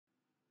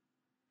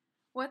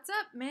What's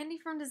up? Mandy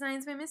from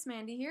Designs by Miss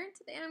Mandy here, and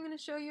today I'm going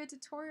to show you a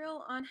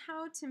tutorial on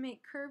how to make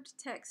curved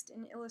text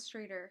in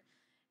Illustrator.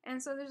 And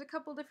so there's a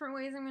couple different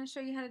ways I'm going to show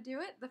you how to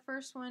do it. The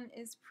first one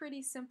is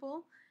pretty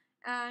simple.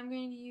 I'm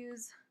going to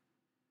use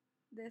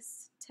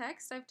this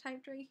text I've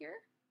typed right here,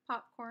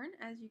 popcorn,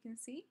 as you can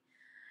see.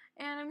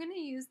 And I'm going to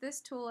use this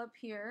tool up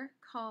here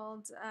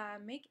called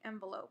Make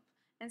Envelope,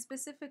 and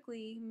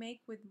specifically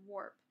Make with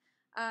Warp.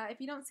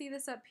 If you don't see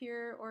this up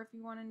here, or if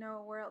you want to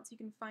know where else you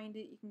can find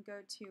it, you can go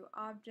to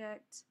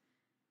Object,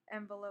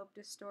 Envelope,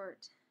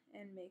 Distort,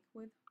 and Make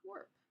with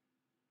Warp.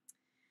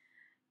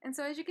 And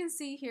so as you can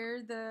see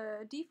here,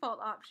 the default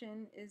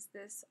option is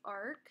this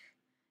arc.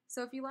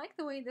 So if you like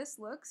the way this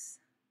looks,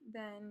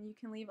 then you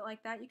can leave it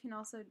like that. You can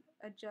also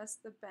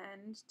adjust the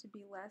bend to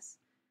be less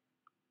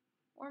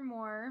or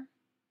more.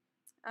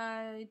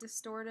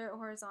 Distort it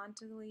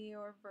horizontally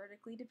or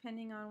vertically,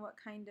 depending on what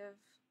kind of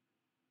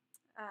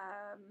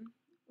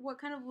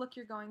look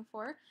you're going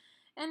for.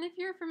 And if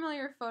you're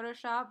familiar with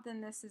Photoshop,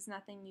 then this is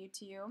nothing new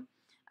to you.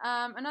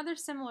 Another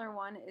similar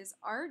one is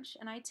Arch,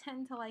 and I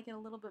tend to like it a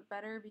little bit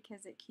better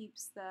because it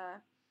keeps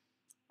the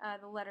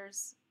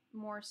letters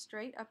more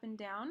straight up and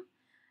down.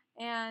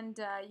 And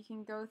you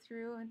can go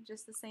through and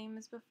just the same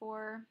as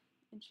before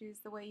and choose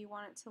the way you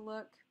want it to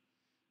look.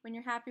 When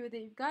you're happy with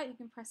what you've got, you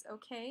can press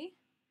OK.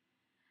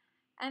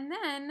 And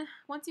then,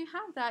 once you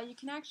have that, you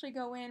can actually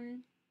go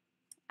in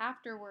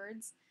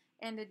afterwards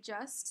and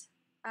adjust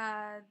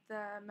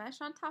the mesh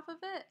on top of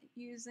it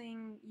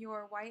using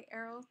your white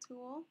arrow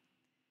tool.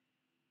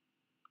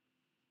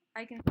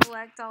 I can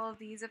select all of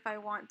these if I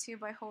want to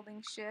by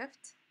holding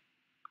Shift.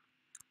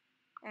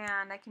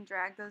 And I can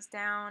drag those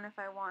down if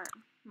I want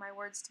my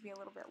words to be a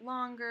little bit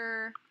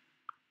longer,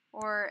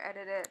 or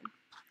edit it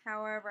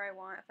however I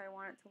want, if I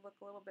want it to look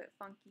a little bit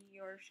funky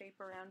or shape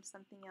around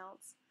something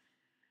else.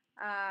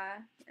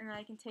 And then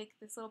I can take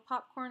this little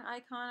popcorn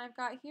icon I've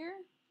got here,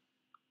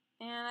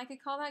 and I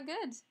could call that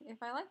good if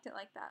I liked it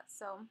like that.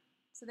 So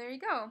there you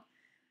go.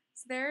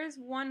 So there's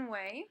one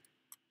way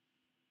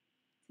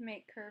to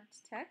make curved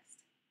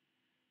text.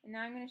 And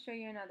now I'm going to show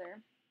you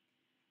another.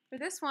 For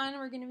this one,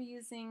 we're going to be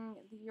using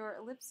your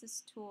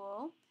ellipsis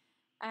tool.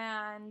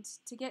 And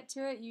to get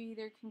to it, you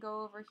either can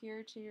go over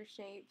here to your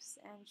shapes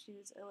and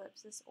choose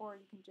ellipsis, or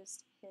you can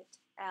just hit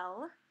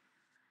L.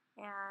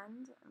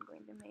 And I'm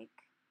going to make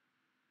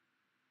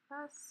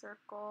a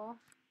circle.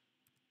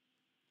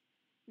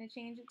 I'm going to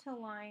change it to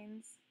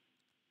lines.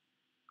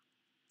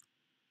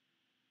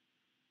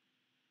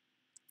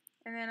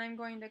 And then I'm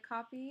going to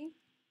copy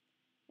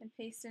and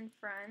paste in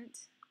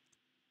front,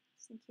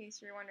 just in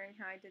case you're wondering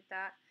how I did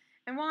that.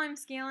 And while I'm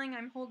scaling,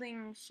 I'm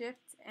holding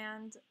Shift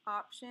and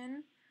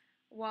Option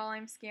while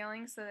I'm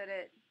scaling so that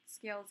it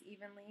scales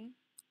evenly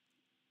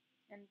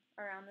and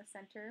around the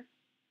center.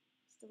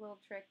 Just a little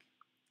trick.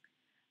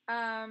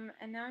 And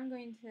now I'm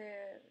going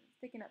to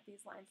thicken up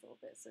these lines a little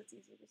bit so it's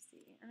easier to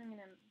see. And I'm going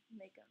to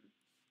make them,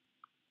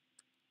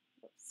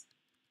 whoops,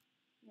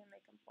 I'm going to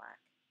make them black.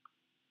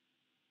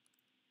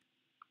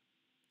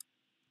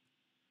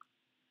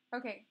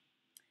 Okay,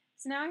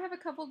 so now I have a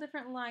couple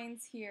different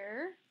lines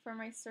here for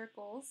my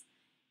circles,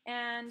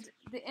 and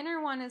the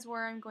inner one is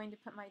where I'm going to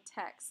put my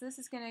text. This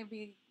is going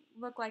to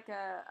look like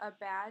a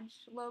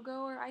badge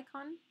logo or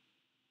icon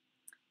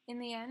in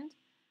the end.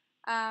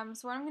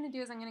 So what I'm going to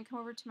do is I'm going to come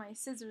over to my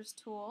scissors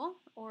tool,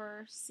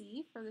 or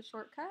C for the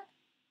shortcut,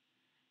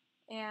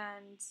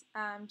 and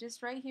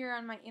just right here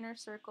on my inner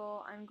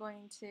circle, I'm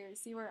going to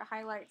see where it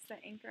highlights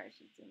the anchor. I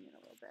should zoom in a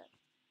little bit.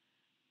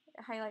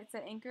 It highlights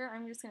the anchor.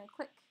 I'm just going to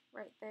click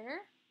right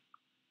there.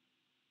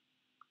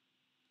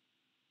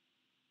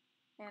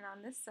 And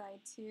on this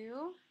side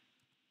too.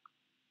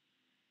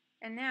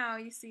 And now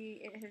you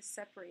see it has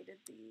separated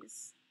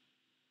these.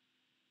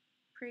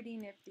 Pretty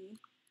nifty.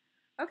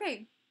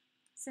 Okay,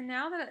 so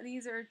now that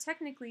these are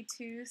technically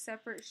two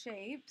separate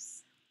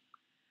shapes,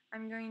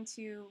 I'm going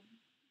to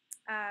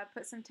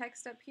put some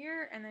text up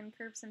here and then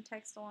curve some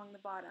text along the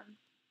bottom.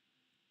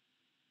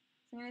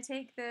 So I'm going to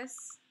take this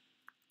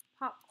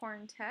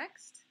popcorn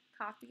text,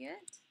 copy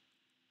it,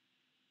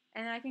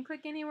 and I can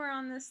click anywhere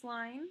on this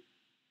line.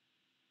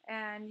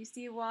 And you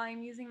see, while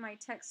I'm using my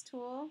text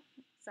tool,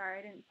 sorry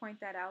I didn't point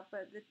that out,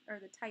 but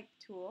the type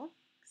tool,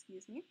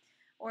 excuse me,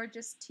 or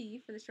just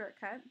T for the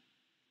shortcut.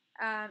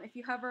 If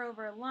you hover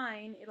over a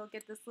line, it'll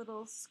get this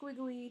little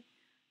squiggly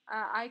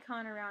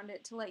icon around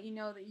it to let you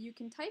know that you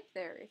can type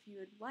there if you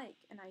would like,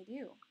 and I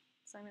do.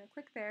 So I'm going to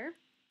click there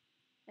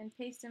and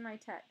paste in my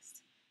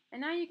text. And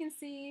now you can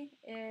see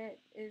it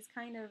is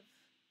kind of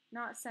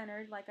not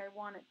centered like I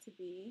want it to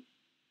be.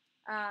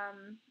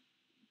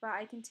 But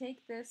I can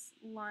take this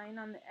line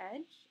on the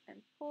edge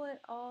and pull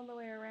it all the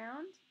way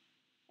around.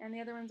 And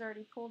the other one's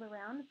already pulled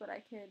around, but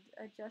I could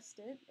adjust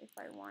it if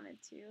I wanted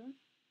to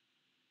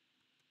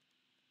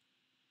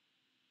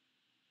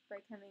by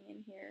coming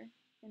in here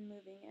and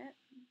moving it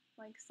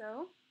like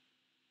so.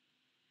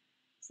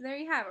 So there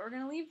you have it. We're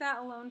going to leave that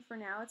alone for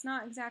now. It's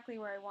not exactly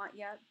where I want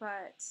yet,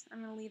 but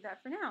I'm going to leave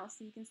that for now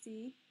so you can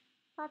see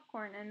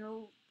popcorn. And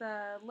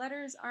the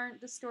letters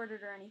aren't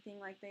distorted or anything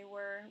like they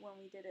were when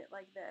we did it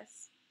like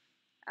this.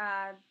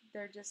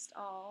 They're just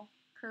all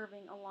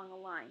curving along a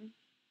line.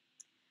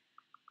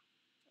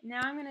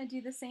 Now I'm going to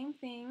do the same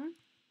thing,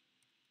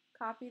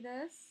 copy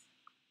this,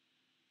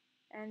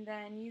 and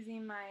then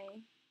using my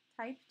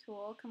type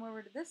tool, come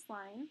over to this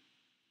line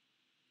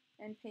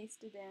and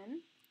paste it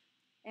in.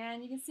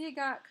 And you can see it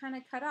got kind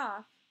of cut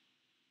off,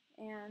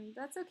 and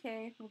that's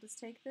okay. We'll just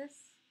take this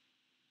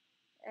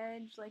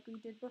edge like we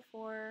did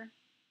before,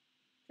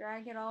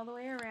 drag it all the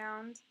way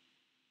around.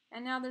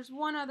 And now there's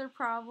one other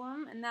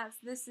problem, and that's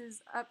this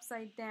is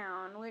upside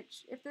down,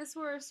 which if this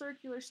were a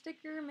circular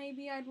sticker,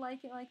 maybe I'd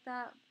like it like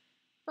that,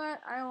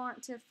 but I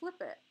want to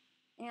flip it.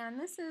 And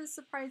this is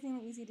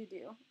surprisingly easy to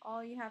do.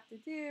 All you have to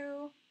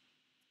do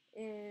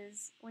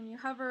is when you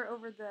hover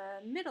over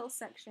the middle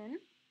section,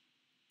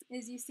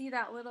 is you see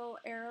that little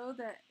arrow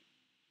that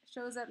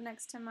shows up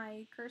next to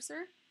my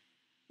cursor.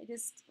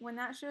 When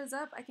that shows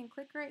up, I can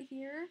click right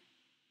here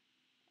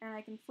and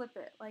I can flip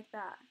it like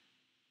that.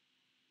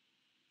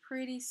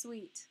 Pretty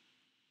sweet.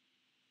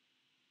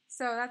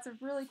 So that's a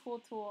really cool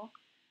tool.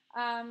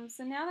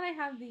 So now that I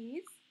have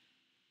these,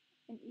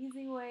 an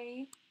easy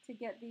way to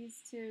get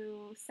these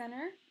to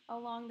center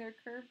along their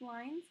curved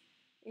lines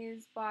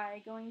is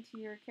by going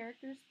to your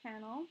characters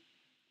panel.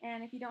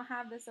 And if you don't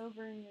have this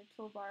over in your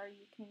toolbar,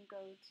 you can go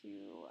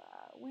to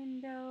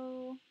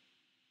Window,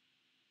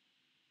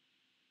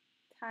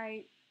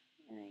 Type,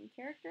 and then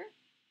Character.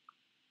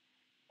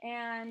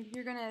 And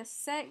you're going to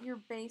set your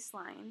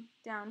baseline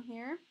down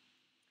here.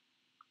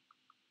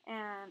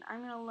 And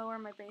I'm going to lower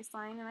my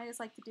baseline, and I just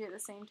like to do it at the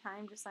same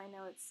time just so I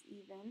know it's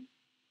even.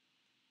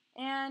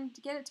 And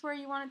to get it to where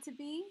you want it to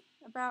be,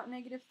 about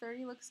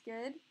 -30 looks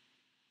good.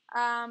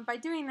 By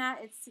doing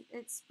that,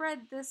 it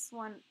spread this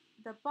one,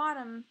 the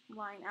bottom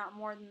line, out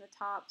more than the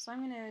top, so I'm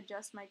going to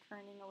adjust my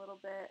kerning a little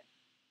bit.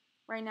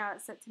 Right now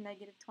it's set to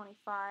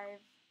 -25.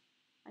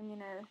 I'm going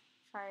to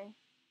try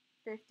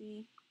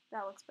 50.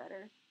 That looks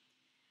better.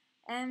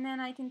 And then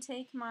I can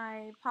take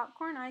my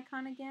popcorn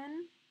icon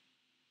again,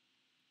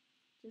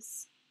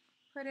 just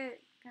put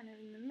it kind of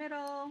in the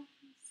middle,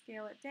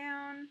 scale it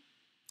down,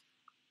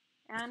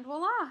 and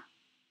voila!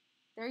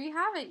 There you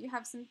have it. You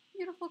have some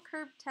beautiful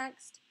curved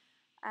text,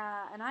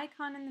 an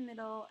icon in the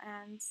middle,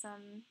 and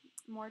some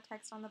more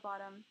text on the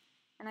bottom.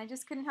 And I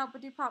just couldn't help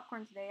but do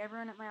popcorn today.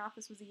 Everyone at my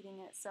office was eating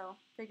it, so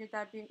figured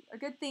that'd be a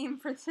good theme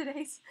for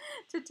today's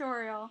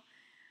tutorial.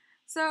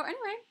 So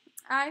anyway,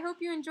 I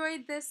hope you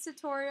enjoyed this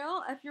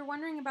tutorial. If you're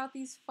wondering about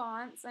these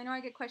fonts, I know I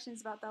get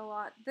questions about that a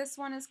lot. This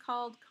one is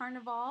called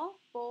Carneval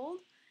Bold,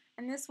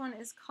 and this one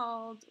is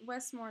called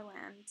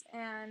Westmorland,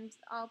 and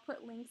I'll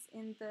put links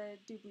in the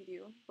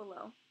doobly-doo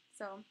below.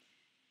 So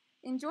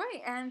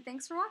enjoy, and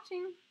thanks for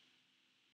watching.